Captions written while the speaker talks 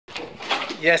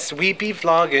Yes, we be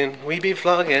vlogging, we be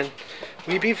vlogging.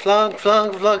 We be vlogging.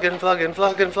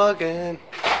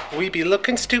 We be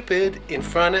looking stupid in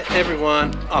front of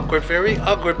everyone. Awkward, very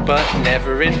awkward, but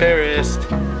never embarrassed.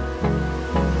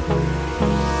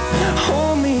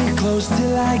 Hold me close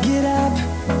till I get up.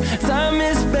 Time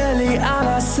is barely on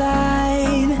our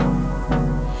side.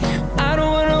 I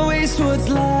don't wanna waste what's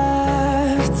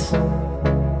left.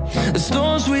 The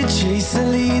storms we chase are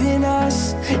leading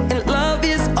us, and love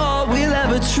is all we'll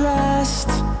ever trust.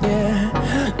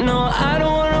 Yeah, no, I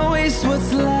don't wanna waste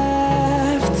what's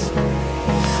left.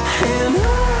 And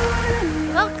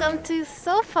welcome to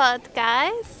Sopot,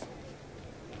 guys.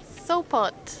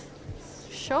 Sopot.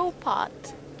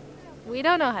 Sopot. We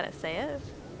don't know how to say it.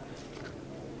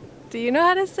 Do you know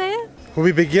how to say it?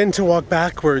 We begin to walk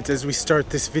backwards as we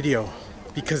start this video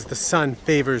because the sun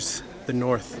favors the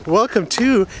north. Welcome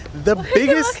to the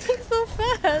biggest. You're walking so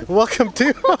fast.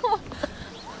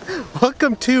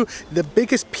 Welcome to the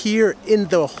biggest pier in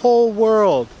the whole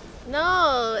world.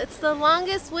 No, it's the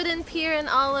longest wooden pier in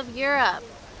all of Europe.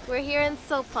 We're here in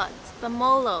Sopot, the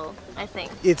Molo, I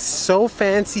think. It's so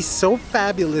fancy, so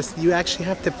fabulous, you actually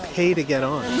have to pay to get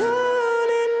on.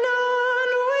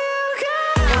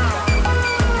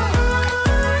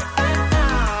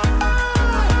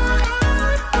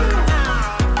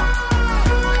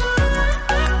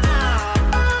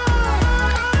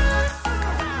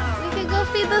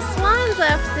 The swans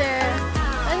after.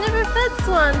 I never fed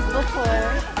swans before.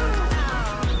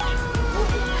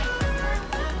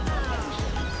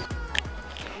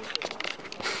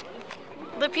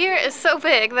 The pier is so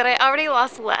big that I already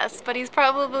lost Wes, but he's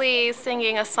probably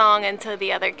singing a song into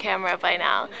the other camera by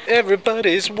now.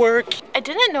 Everybody's work. I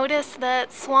didn't notice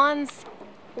that swans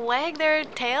wag their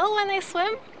tail when they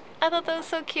swim. I thought that was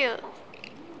so cute.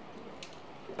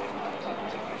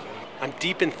 I'm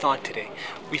deep in thought today.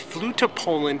 We flew to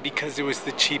Poland because it was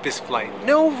the cheapest flight.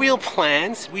 No real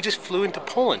plans, we just flew into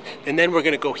Poland. And then we're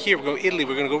gonna go here, we're gonna go Italy,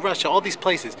 we're gonna go Russia, all these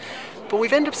places. But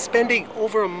we've ended up spending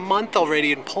over a month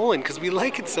already in Poland because we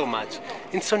like it so much.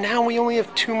 And so now we only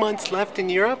have 2 months left in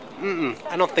Europe?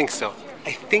 I don't think so.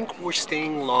 I think we're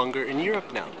staying longer in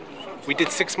Europe now. We did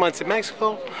 6 months in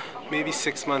Mexico, maybe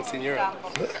 6 months in Europe.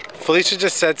 Felicia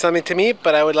just said something to me,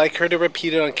 but I would like her to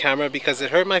repeat it on camera because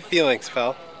it hurt my feelings,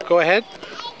 Fel. Go ahead.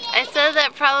 I said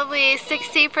that probably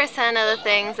 60% of the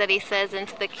things that he says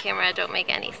into the camera don't make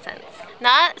any sense.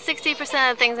 Not 60%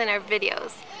 of the things in our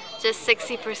videos, just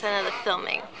 60% of the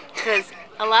filming. Because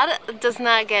a lot of does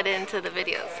not get into the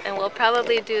videos, and we'll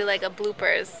probably do like a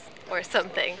bloopers or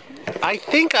something. I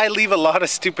think I leave a lot of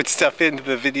stupid stuff into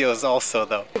the videos also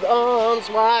though. Arms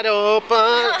wide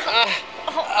open.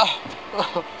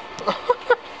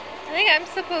 I think I'm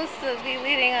supposed to be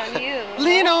leaning on you.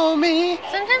 Lean on me.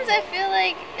 Sometimes I feel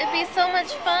like it'd be so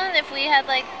much fun if we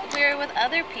were with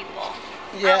other people.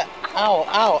 Yeah. Ow,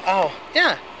 ow, ow.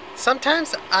 Yeah.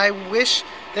 Sometimes I wish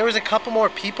there was a couple more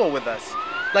people with us.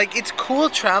 Like, it's cool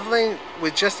traveling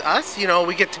with just us. You know,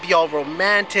 we get to be all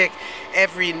romantic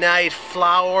every night,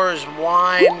 flowers,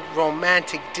 wine,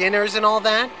 romantic dinners and all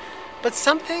that. But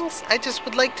some things I just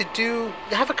would like to do,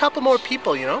 have a couple more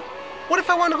people, you know? What if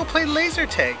I want to go play laser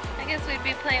tag? I guess we'd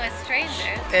be playing with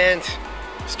strangers. And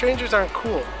strangers aren't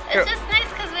cool. It's just nice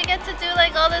because we get to do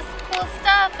like all this cool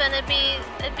stuff, and it'd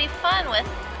be fun with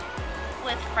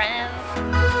friends.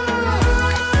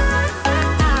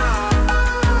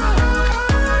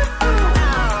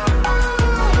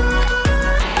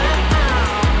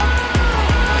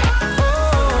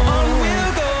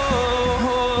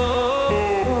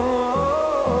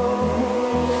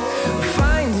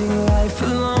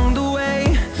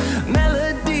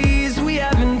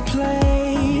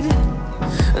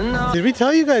 Did we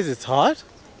tell you guys it's hot?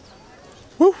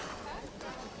 Woo!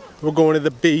 We're going to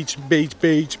the beach, beach.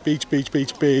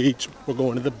 We're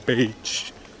going to the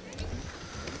beach.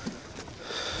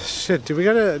 Shit, do we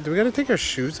gotta take our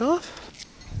shoes off?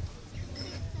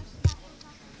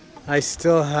 I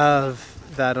still have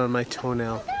that on my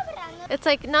toenail. It's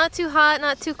like not too hot,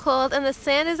 not too cold, and the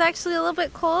sand is actually a little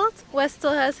bit cold. Wes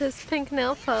still has his pink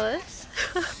nail polish.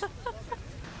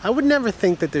 I would never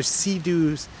think that there's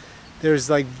sea-doos.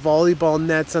 There's like volleyball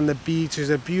nets on the beach.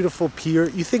 There's a beautiful pier.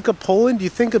 You think of Poland? You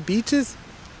think of beaches?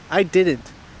 I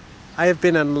didn't. I have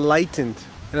been enlightened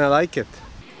and I like it.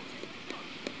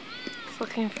 He's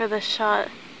looking for the shot.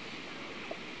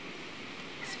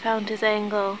 He's found his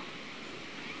angle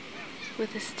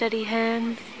with his steady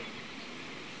hands.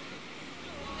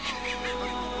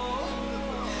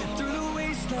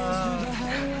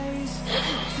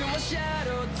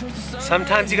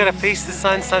 Sometimes you gotta face the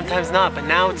sun, sometimes not, but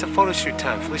now it's a photo shoot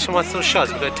time. Felicia wants those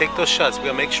shots. We gotta take those shots. We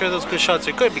gotta make sure those good shots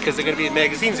are good because they're gonna be in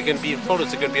magazines, they're gonna be in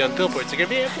photos, they're gonna be on billboards, they're gonna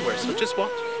be everywhere. So just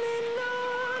watch.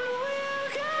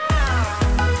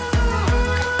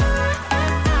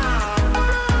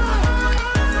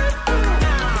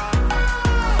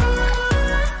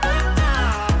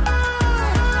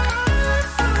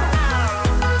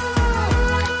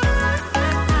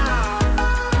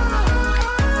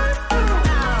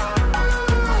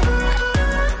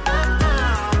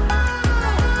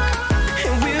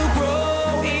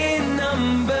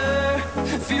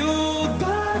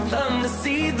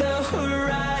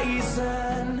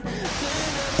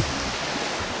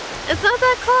 It's not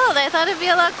that cold. I thought it'd be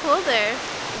a lot colder.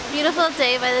 Beautiful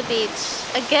day by the beach.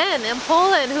 Again, in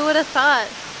Poland. Who would have thought?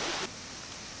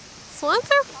 Swans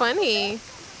are funny.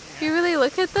 If you really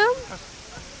look at them.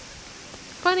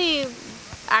 Funny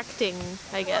acting,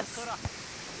 I guess.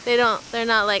 They're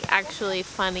not like actually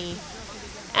funny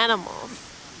animals.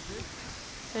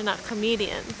 They're not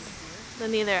comedians. So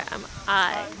neither am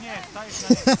I.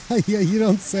 Yeah, you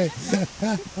don't say.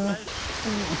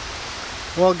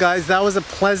 Well guys, that was a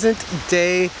pleasant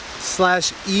day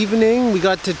 / evening. We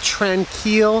got to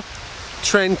tranquil.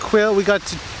 We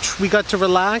got to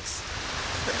relax.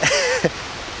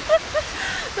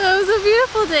 It was a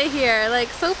beautiful day here. Like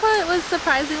Sopot was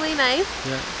surprisingly nice.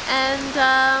 Yeah. And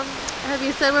have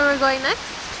you said where we're going next?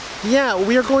 Yeah,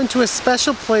 we are going to a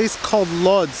special place called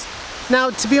Lodz. Now,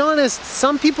 to be honest,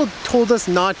 some people told us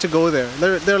not to go there.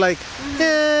 They're like,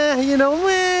 you know,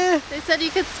 They said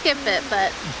you could skip it,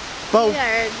 but we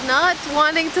are not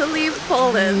wanting to leave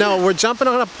Poland. No, we're jumping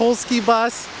on a Polski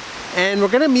bus, and we're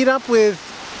gonna meet up with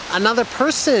another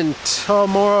person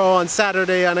tomorrow on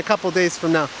Saturday, on a couple days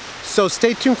from now. So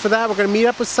stay tuned for that. We're gonna meet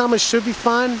up with someone. It should be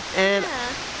fun, and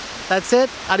that's it.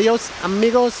 Adios,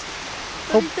 amigos.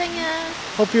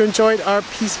 Hope you enjoyed our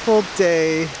peaceful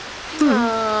day.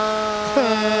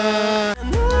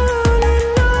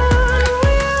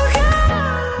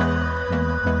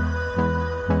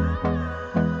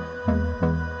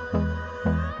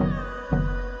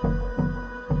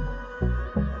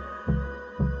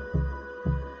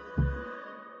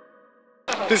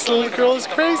 This little girl is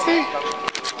crazy.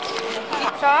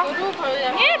 Co?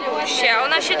 Nie bój się,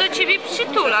 ona się do ciebie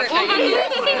przytula.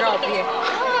 Robię.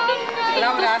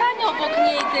 Dobra. Zostań obok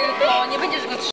niej tylko, nie będziesz go trzymać.